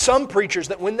 there are some preachers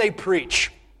that when they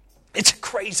preach, it's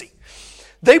crazy.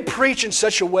 They preach in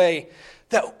such a way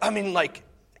that, I mean, like,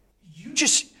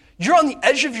 you're on the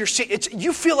edge of your seat.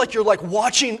 You feel like you're like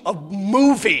watching a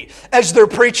movie as they're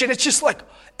preaching. It's just like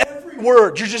every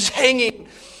word, you're just hanging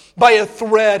by a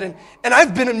thread. And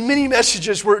I've been in many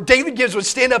messages where David Gibbs would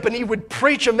stand up and he would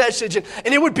preach a message and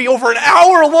it would be over an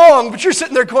hour long, but you're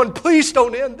sitting there going, please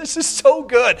don't end. This is so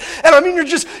good. And I mean, you're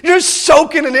just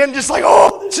soaking it in, just like,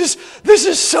 oh, this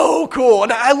is so cool.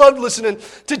 And I loved listening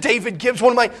to David Gibbs.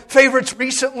 One of my favorites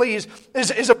recently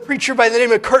is a preacher by the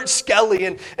name of Kurt Skelly.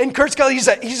 And Kurt Skelly,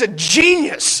 he's a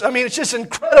genius. I mean, it's just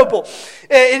incredible.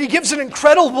 And he gives an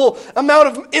incredible amount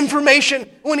of information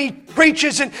when he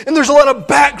preaches, and there's a lot of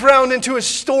background into his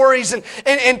stories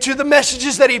and to the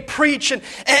messages that he preached.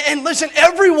 And listen,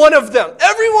 every one of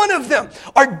them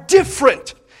are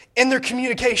different in their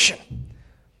communication.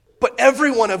 But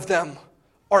every one of them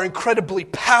are incredibly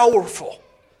powerful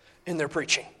in their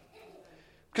preaching.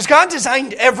 Because God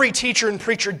designed every teacher and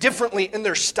preacher differently in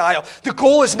their style. The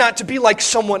goal is not to be like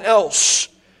someone else.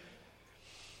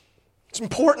 It's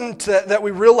important that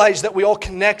we realize that we all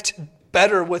connect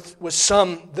better with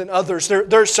some than others.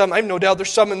 There's some, I have no doubt,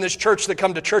 there's some in this church that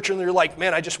come to church and they're like,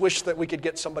 man, I just wish that we could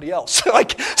get somebody else.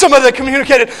 Like somebody that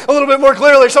communicated a little bit more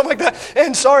clearly or something like that.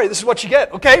 And sorry, this is what you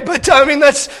get, okay? But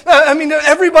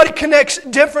everybody connects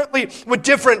differently with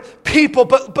different people.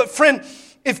 But friend,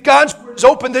 if God's word is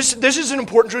open, this is an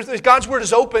important truth. If God's word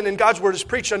is open and God's word is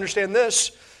preached, understand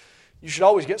this, you should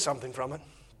always get something from it.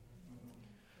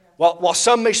 While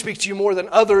some may speak to you more than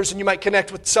others, and you might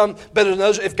connect with some better than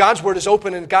others, if God's word is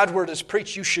open and God's word is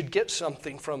preached, you should get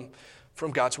something from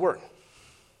God's word.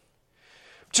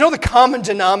 Do you know the common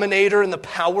denominator and the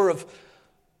power of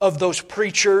of those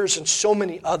preachers and so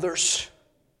many others,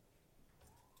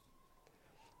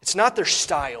 it's not their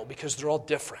style because they're all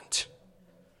different.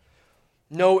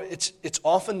 No, it's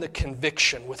often the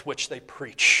conviction with which they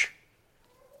preach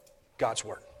God's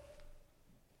Word.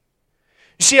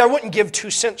 You see, I wouldn't give 2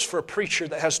 cents for a preacher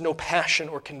that has no passion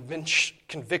or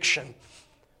conviction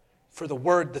for the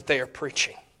Word that they are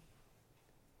preaching.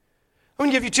 I'm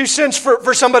going to give you 2 cents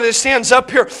for somebody that stands up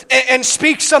here and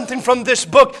speaks something from this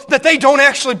book that they don't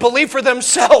actually believe for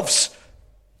themselves.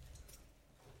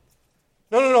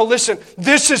 No, listen.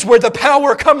 This is where the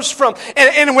power comes from.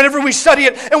 And whenever we study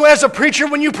it, and as a preacher,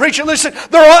 when you preach it, listen,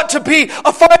 there ought to be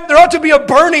a fire, there ought to be a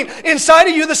burning inside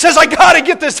of you that says, I got to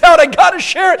get this out, I got to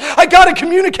share it, I got to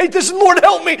communicate this, and Lord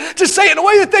help me to say it in a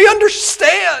way that they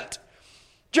understand.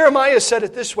 Jeremiah said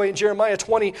it this way in Jeremiah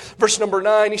 20, verse number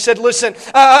 9. He said, listen,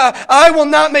 I will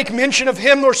not make mention of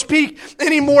him nor speak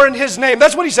anymore in his name.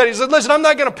 That's what he said. He said, listen, I'm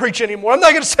not going to preach anymore. I'm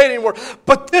not going to say it anymore.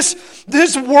 But this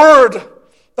word,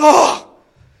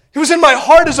 it was in my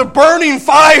heart as a burning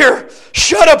fire,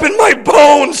 shut up in my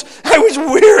bones. I was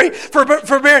weary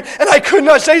for bearing, and I could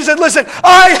not say. He said, listen,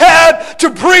 I had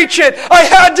to preach it. I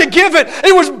had to give it.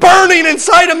 It was burning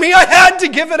inside of me. I had to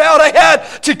give it out. I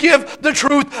had to give the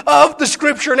truth of the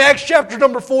Scripture. In Acts chapter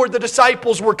number 4, the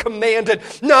disciples were commanded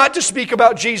not to speak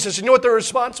about Jesus. You know what their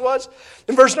response was?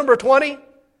 In verse number 20,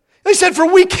 they said,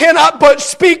 for we cannot but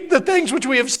speak the things which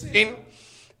we have seen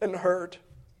and heard.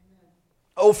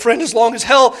 Oh, friend, as long as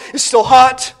hell is still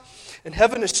hot and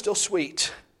heaven is still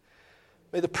sweet,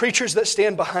 may the preachers that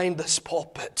stand behind this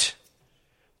pulpit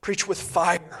preach with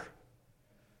fire.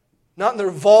 Not in their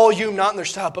volume, not in their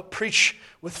style, but preach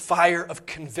with fire of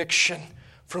conviction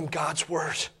from God's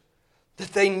Word.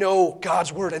 That they know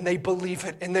God's Word and they believe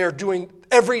it and they're doing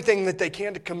everything that they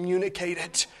can to communicate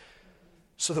it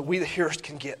so that we, the hearers,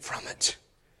 can get from it.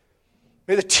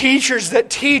 May the teachers that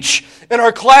teach in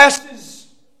our classes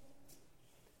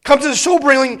come to the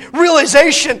sobering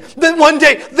realization that one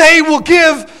day they will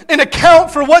give an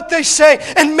account for what they say.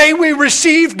 And may we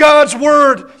receive God's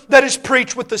Word that is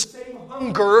preached with the same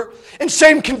hunger and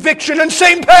same conviction and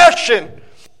same passion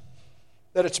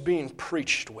that it's being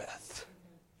preached with.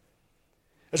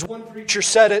 As one preacher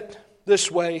said it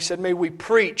this way, he said, may we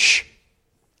preach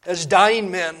as dying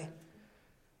men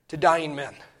to dying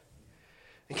men.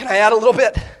 And can I add a little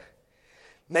bit?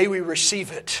 May we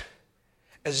receive it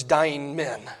as dying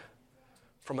men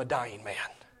from a dying man.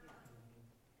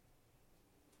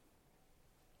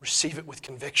 Receive it with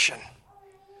conviction,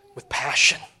 with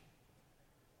passion,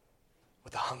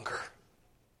 with a hunger.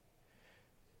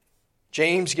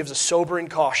 James gives a sobering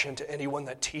caution to anyone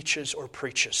that teaches or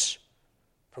preaches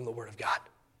from the Word of God.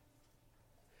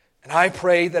 And I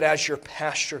pray that as your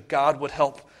pastor, God would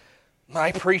help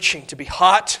my preaching to be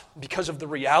hot because of the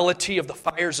reality of the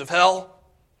fires of hell,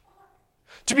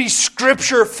 to be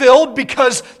Scripture-filled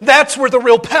because that's where the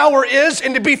real power is,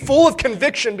 and to be full of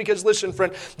conviction because, listen,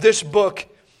 friend, this book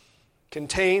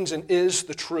contains and is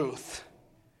the truth.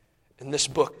 And this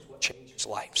book is what changes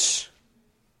lives.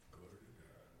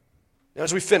 Now,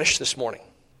 as we finish this morning,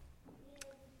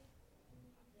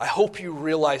 I hope you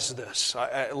realize this.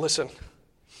 Listen,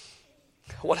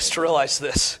 I want us to realize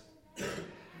this,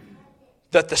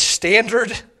 that the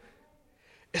standard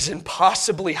is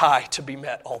impossibly high to be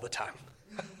met all the time.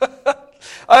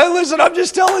 Listen, I'm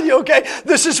just telling you, okay?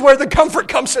 This is where the comfort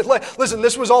comes in. Listen,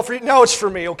 this was all for you. Now it's for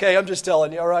me, okay? I'm just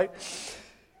telling you, all right?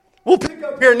 We'll pick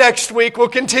up here next week. We'll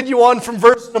continue on from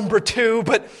verse number 2.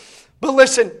 But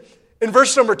listen, in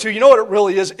verse number 2, you know what it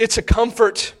really is? It's a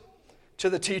comfort to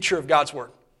the teacher of God's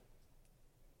Word.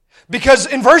 Because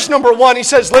in verse number 1, he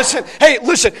says, listen,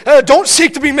 don't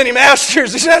seek to be many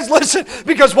masters. He says, listen,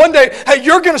 because one day,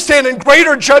 you're going to stand in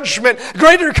greater judgment,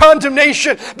 greater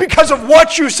condemnation because of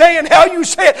what you say and how you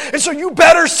say it. And so you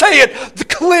better say it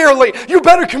clearly. You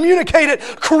better communicate it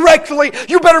correctly.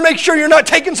 You better make sure you're not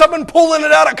taking something, pulling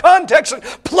it out of context and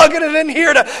plugging it in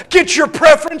here to get your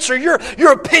preference or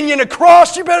your opinion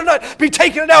across. You better not be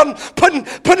taking it out and putting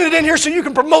it in here so you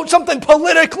can promote something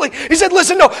politically. He said,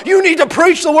 listen, no, you need to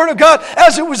preach the Word of God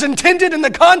as it was intended in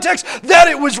the context that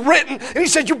it was written. And he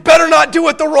said, you better not do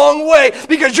it the wrong way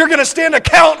because you're going to stand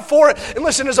account for it. And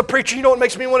listen, as a preacher, you know what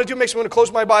makes me want to do? It makes me want to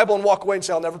close my Bible and walk away and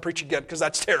say, I'll never preach again because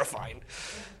that's terrifying.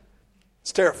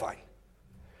 It's terrifying.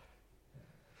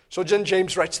 So then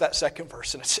James writes that second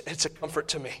verse, and it's a comfort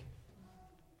to me.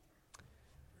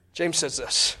 James says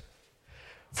this,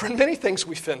 for in many things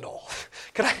we findle.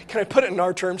 Can I put it in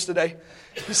our terms today?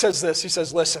 He says this, he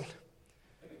says, listen,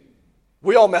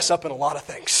 we all mess up in a lot of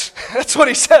things. That's what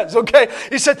he says, okay?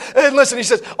 He said, and listen, he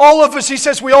says, all of us, he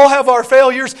says, we all have our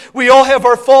failures. We all have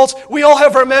our faults. We all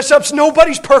have our mess-ups.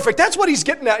 Nobody's perfect. That's what he's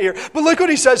getting at here. But look what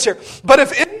he says here. But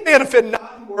if any man offend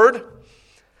not in word,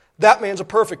 that man's a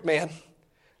perfect man,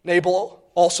 and able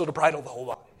also to bridle the whole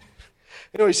body.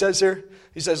 You know what he says here?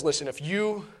 He says, listen, if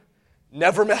you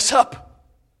never mess up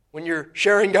when you're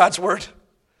sharing God's word,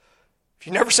 if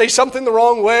you never say something the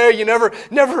wrong way, you never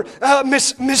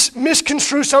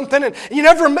misconstrue something, and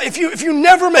if you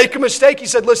never make a mistake, he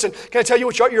said, listen, can I tell you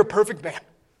what you are? You're a perfect man.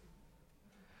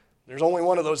 There's only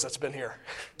one of those that's been here.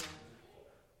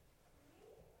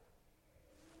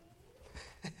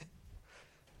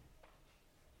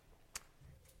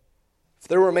 If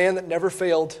there were a man that never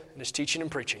failed in his teaching and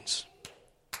preachings,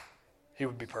 he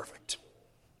would be perfect.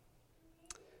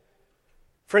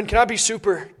 Friend, can I be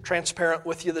super transparent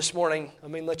with you this morning? I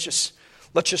mean,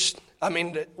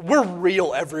 we're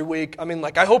real every week. I mean,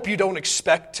 I hope you don't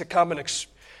expect to come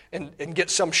and get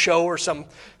some show or some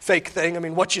fake thing. I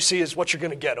mean, what you see is what you're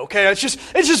going to get, okay? It's just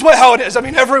how it is. I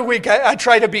mean, every week I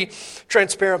try to be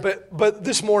transparent, but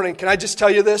this morning, can I just tell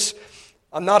you this?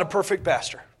 I'm not a perfect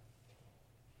pastor.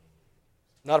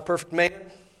 Not a perfect man.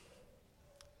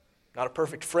 Not a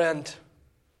perfect friend.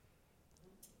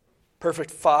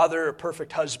 Perfect father, or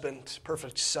perfect husband,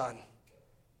 perfect son.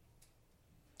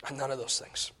 I'm none of those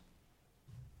things.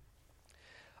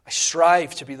 I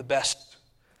strive to be the best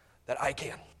that I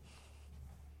can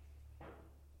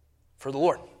for the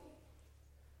Lord.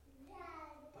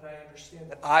 But I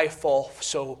understand that I fall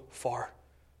so far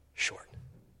short.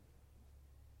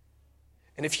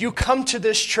 And if you come to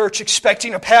this church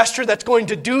expecting a pastor that's going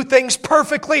to do things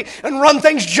perfectly and run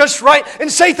things just right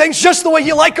and say things just the way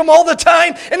you like them all the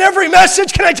time in every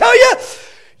message, can I tell you?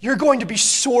 You're going to be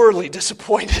sorely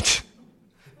disappointed.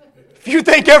 If you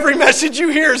think every message you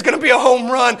hear is going to be a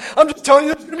home run, I'm just telling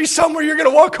you, there's going to be somewhere you're going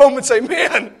to walk home and say,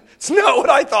 man, it's not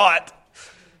what I thought.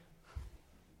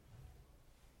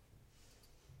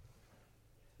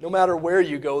 No matter where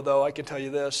you go, though, I can tell you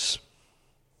this.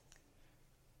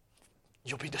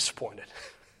 You'll be disappointed.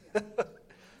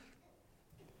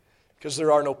 Because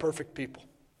there are no perfect people.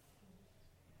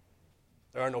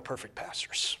 There are no perfect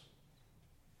pastors.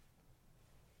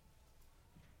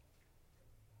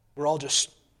 We're all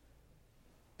just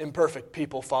imperfect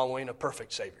people following a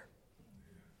perfect Savior.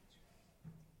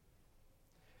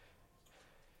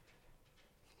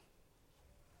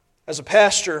 As a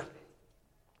pastor,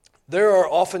 there are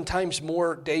oftentimes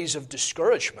more days of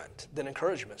discouragement than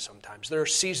encouragement sometimes. There are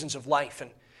seasons of life,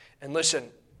 and listen,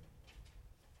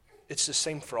 it's the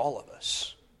same for all of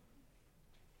us.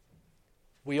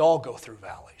 We all go through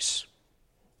valleys.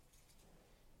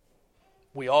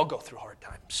 We all go through hard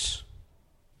times.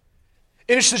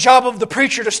 And it's the job of the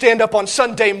preacher to stand up on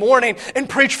Sunday morning and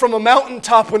preach from a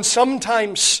mountaintop when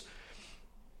sometimes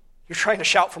you're trying to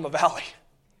shout from a valley.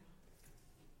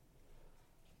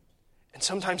 And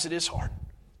sometimes it is hard.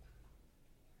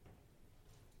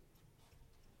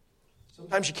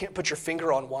 Sometimes you can't put your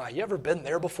finger on why. You ever been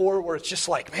there before where it's just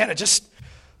like, man, I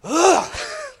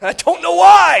don't know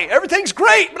why. Everything's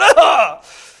great, but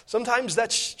sometimes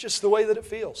that's just the way that it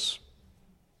feels.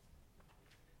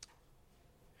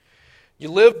 You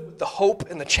live with the hope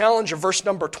and the challenge of verse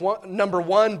number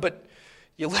 1, but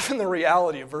you live in the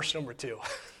reality of verse number 2.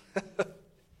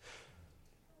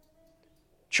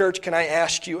 Church, can I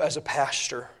ask you as a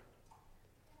pastor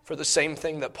for the same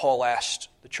thing that Paul asked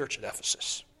the church at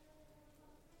Ephesus?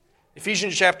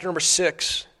 Ephesians chapter number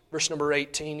 6, verse number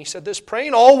 18, he said this,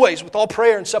 praying always with all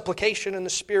prayer and supplication in the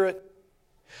Spirit,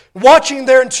 watching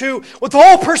thereunto with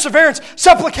all perseverance,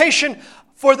 supplication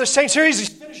for the saints. Here he's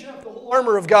finishing up the whole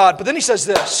armor of God. But then he says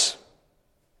this,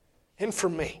 and for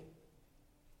me,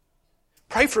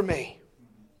 pray for me,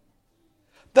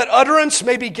 that utterance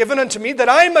may be given unto me, that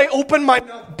I may open my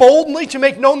mouth boldly to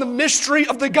make known the mystery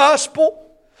of the gospel,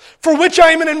 for which I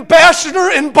am an ambassador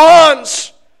in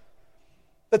bonds,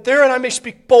 that therein I may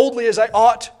speak boldly as I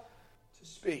ought to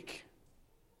speak.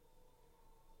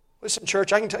 Listen,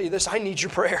 church, I can tell you this, I need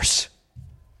your prayers.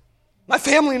 My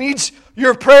family needs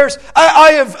your prayers.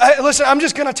 Listen, I'm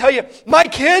just going to tell you, my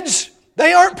kids,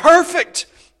 they aren't perfect.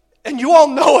 And you all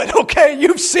know it, okay?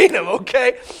 You've seen them,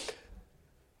 okay?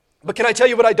 But can I tell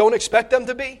you what I don't expect them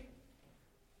to be?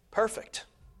 Perfect.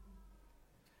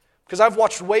 Because I've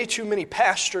watched way too many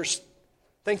pastors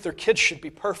think their kids should be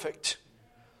perfect,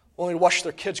 only to watch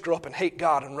their kids grow up and hate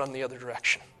God and run the other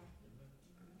direction.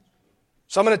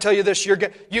 So I'm going to tell you this,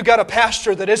 you got a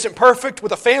pastor that isn't perfect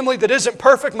with a family that isn't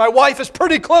perfect. My wife is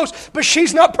pretty close, but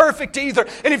she's not perfect either.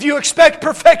 And if you expect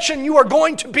perfection, you are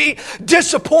going to be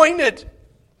disappointed.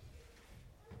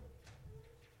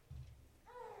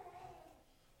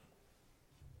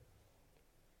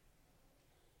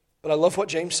 But I love what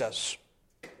James says.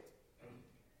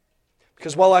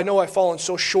 Because while I know I've fallen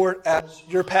so short as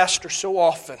your pastor so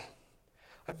often,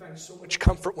 I find so much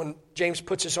comfort when James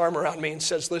puts his arm around me and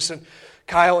says, listen,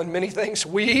 Kyle, in many things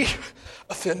we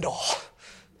offend all.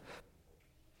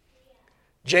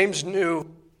 James knew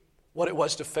what it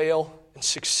was to fail and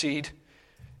succeed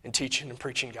in teaching and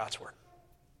preaching God's Word.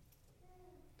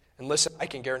 And listen, I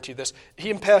can guarantee this.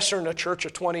 He pastored in a church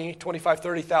of 20, 25,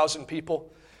 30,000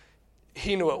 people.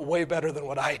 He knew it way better than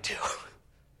what I do.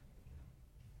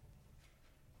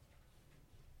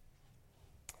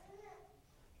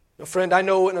 Now, friend, I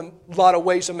know in a lot of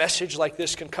ways a message like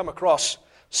this can come across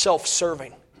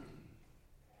self-serving.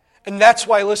 And that's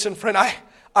why, listen, friend,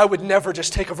 I would never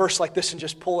just take a verse like this and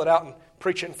just pull it out and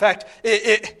preach it. In fact,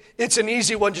 it's an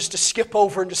easy one just to skip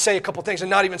over and just say a couple things and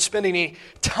not even spend any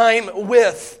time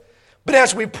with. But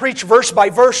as we preach verse by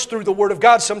verse through the Word of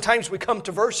God, sometimes we come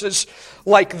to verses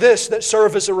like this that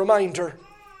serve as a reminder.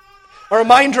 A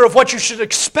reminder of what you should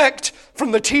expect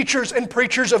from the teachers and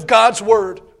preachers of God's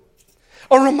Word.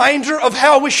 A reminder of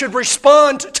how we should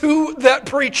respond to that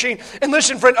preaching. And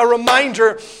listen, friend, a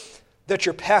reminder that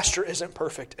your pastor isn't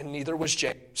perfect, and neither was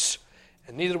James.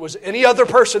 And neither was any other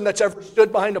person that's ever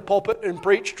stood behind a pulpit and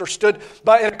preached or stood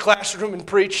by in a classroom and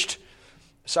preached,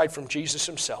 aside from Jesus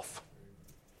himself.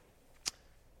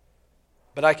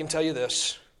 But I can tell you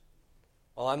this,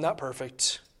 while I'm not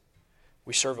perfect,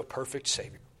 we serve a perfect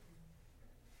Savior.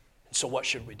 And so what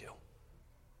should we do?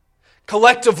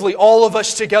 Collectively, all of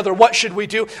us together, what should we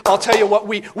do? I'll tell you what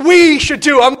we should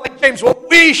do. I'm like James, what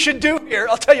we should do here.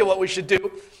 I'll tell you what we should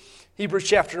do. Hebrews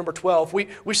chapter number 12.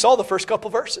 We saw the first couple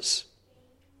verses.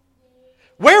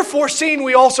 Wherefore, seeing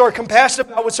we also are compassed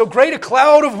about with so great a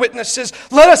cloud of witnesses,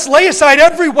 let us lay aside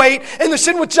every weight and the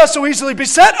sin which does so easily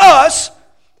beset us,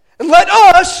 and let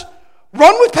us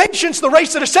run with patience the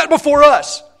race that is set before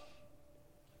us.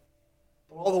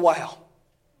 All the while,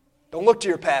 don't look to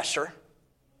your pastor.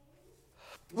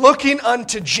 Looking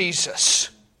unto Jesus,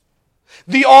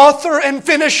 the author and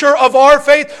finisher of our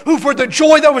faith, who for the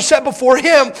joy that was set before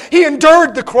him, he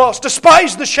endured the cross,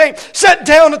 despised the shame, sat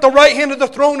down at the right hand of the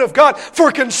throne of God.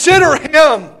 For consider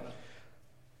him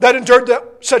that endured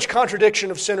such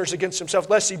contradiction of sinners against himself,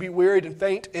 lest he be wearied and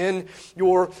faint in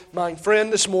your mind.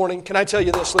 Friend, this morning, can I tell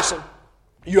you this? Listen,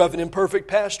 you have an imperfect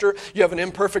pastor. You have an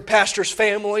imperfect pastor's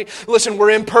family. Listen,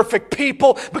 we're imperfect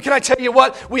people. But can I tell you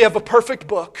what? We have a perfect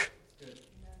book.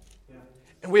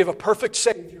 And we have a perfect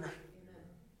Savior.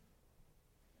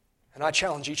 And I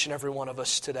challenge each and every one of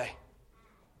us today.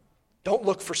 Don't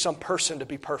look for some person to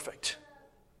be perfect.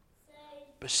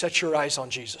 But set your eyes on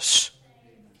Jesus,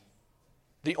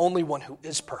 the only one who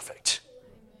is perfect.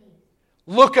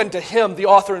 Look unto him, the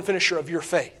author and finisher of your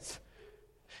faith.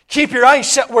 Keep your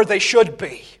eyes set where they should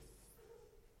be.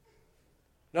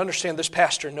 And understand this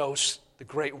pastor knows the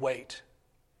great weight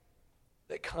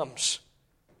that comes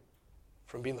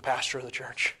from being the pastor of the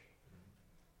church.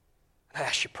 And I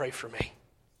ask you, pray for me.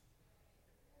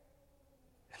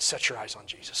 And set your eyes on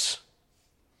Jesus.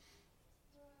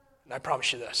 And I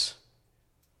promise you this,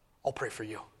 I'll pray for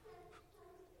you.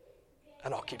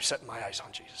 And I'll keep setting my eyes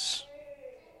on Jesus.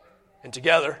 And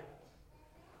together,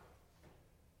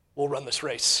 we'll run this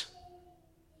race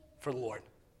for the Lord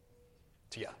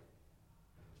together.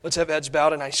 Let's have heads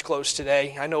bowed and eyes closed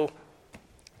today. I know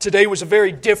today was a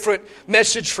very different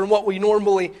message from what we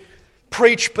normally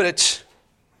preach, but it's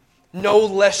no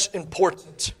less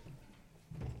important.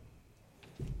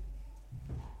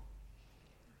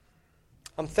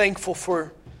 I'm thankful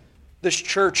for this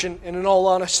church, and in all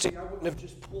honesty, I wouldn't have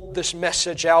just pulled this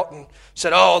message out and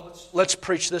said, let's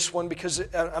preach this one, because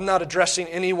I'm not addressing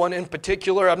anyone in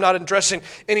particular. I'm not addressing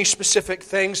any specific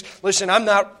things. Listen, I'm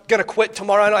not going to quit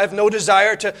tomorrow. I have no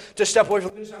desire to step away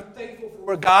from this. I'm thankful for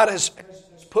where God has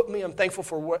put me. I'm thankful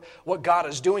for what God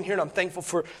is doing here, and I'm thankful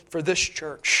for this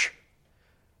church.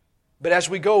 But as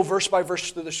we go verse by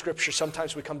verse through the Scripture,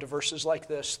 sometimes we come to verses like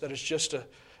this that is just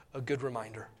a good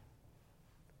reminder.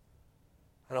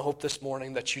 And I hope this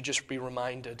morning that you just be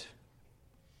reminded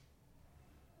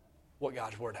what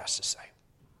God's Word has to say.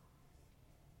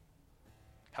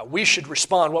 How we should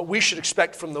respond, what we should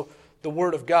expect from the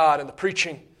Word of God and the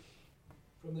preaching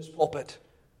from this pulpit.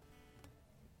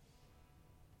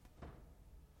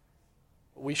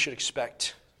 What we should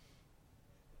expect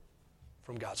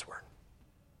from God's Word.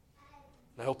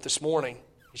 And I hope this morning,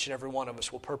 each and every one of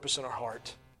us will purpose in our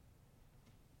heart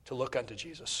to look unto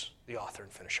Jesus, the author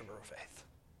and finisher of our faith.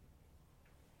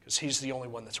 Because he's the only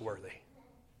one that's worthy.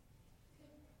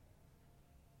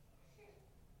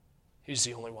 He's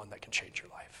the only one that can change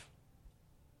your life.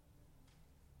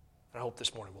 And I hope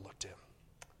this morning we'll look to him.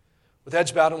 with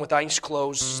heads bowed and with eyes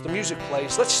closed, the music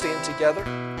plays. Let's stand together.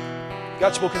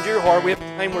 God's spoken to your heart. We have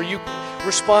time where you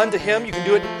respond to Him. You can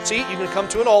do it in a seat. You can come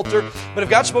to an altar. But if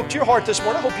God spoke to your heart this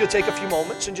morning, I hope you'll take a few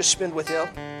moments and just spend with Him.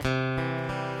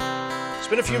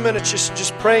 Spend a few minutes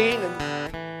just praying.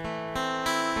 And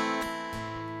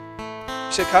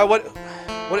you say, Kyle, what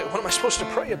am I supposed to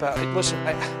pray about? Listen,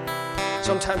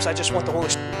 sometimes I just want the Holy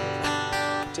Spirit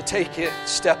to take it,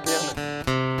 step in,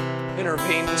 and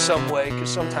intervene in some way.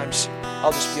 Because sometimes,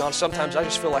 I'll just be honest, sometimes I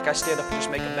just feel like I stand up and just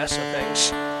make a mess of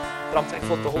things. But I'm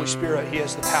thankful that the Holy Spirit, He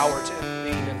has the power to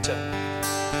intervene and to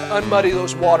unmuddy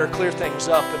those water, clear things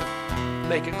up, and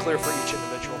make it clear for each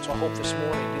individual. So I hope this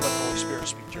morning you let the Holy Spirit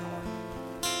speak to your heart.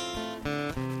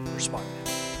 Respond.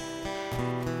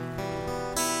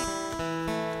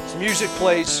 As the music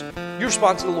plays, you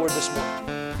respond to the Lord this morning.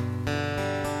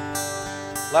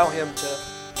 Allow Him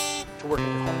to work in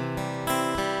your heart.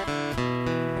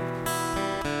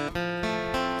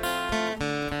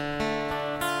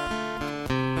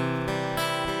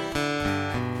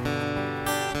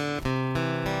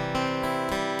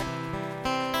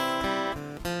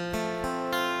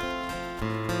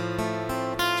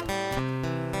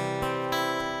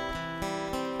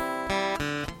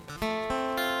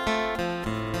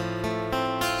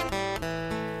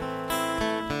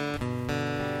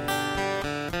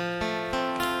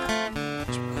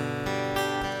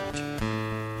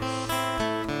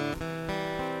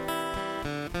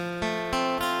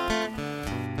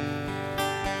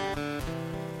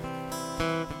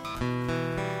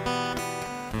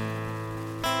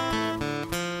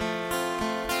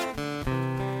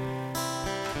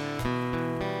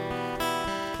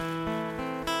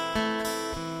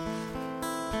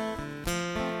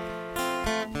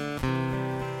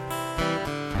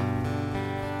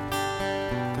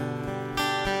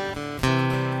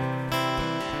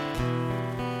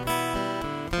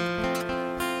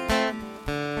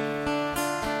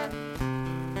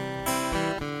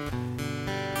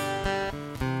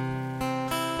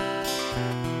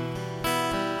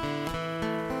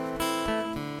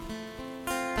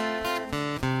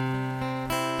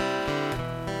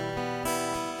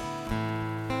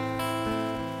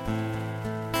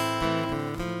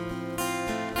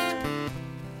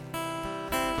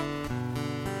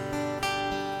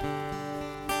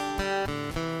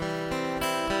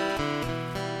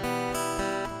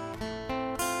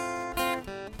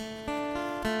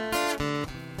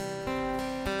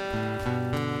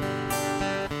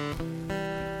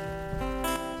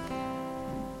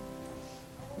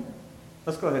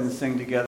 Let's go ahead and sing together.